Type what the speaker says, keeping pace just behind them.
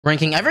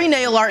ranking every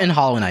nail art in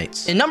Hollow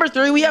Knight. In number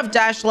 3, we have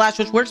Dash Slash,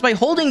 which works by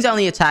holding down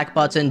the attack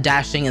button,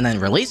 dashing, and then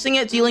releasing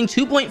it, dealing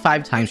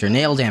 2.5 times your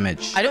nail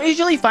damage. I don't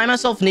usually find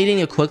myself needing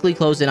to quickly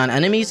close in on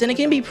enemies, and it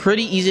can be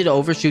pretty easy to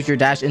overshoot your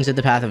dash into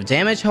the path of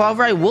damage.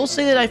 However, I will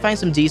say that I find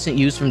some decent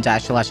use from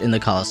Dash Slash in the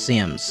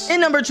Colosseums. In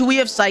number 2, we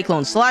have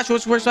Cyclone Slash,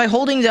 which works by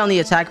holding down the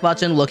attack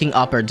button, looking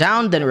up or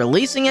down, then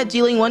releasing it,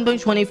 dealing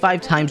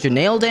 1.25 times your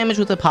nail damage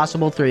with a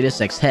possible 3 to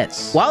 6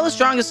 hits. While the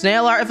strongest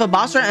nail art, if a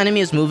boss or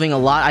enemy is moving a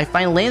lot, I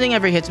find landing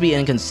every hit to be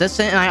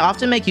inconsistent, and I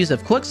often make use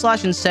of Quick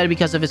Slash instead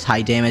because of its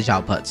high damage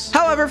outputs.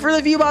 However, for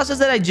the few bosses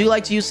that I do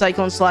like to use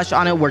Cyclone Slash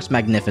on, it works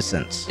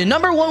magnificent. In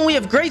number 1, we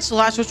have Great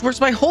Slash, which works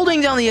by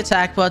holding down the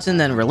attack button,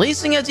 then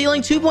releasing it,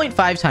 dealing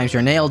 2.5 times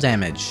your nail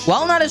damage.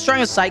 While not as strong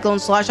as Cyclone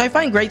Slash, I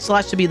find Great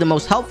Slash to be the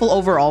most helpful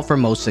overall for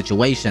most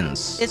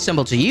situations. It's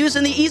simple to use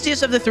and the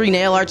easiest of the 3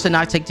 nail arts to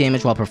not take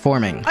damage while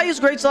performing. I use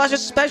Great Slash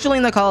especially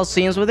in the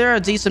Colosseums, where there are a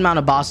decent amount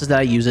of bosses that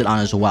I use it on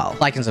as well.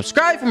 Like and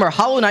subscribe for more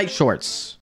Hollow Knight shorts.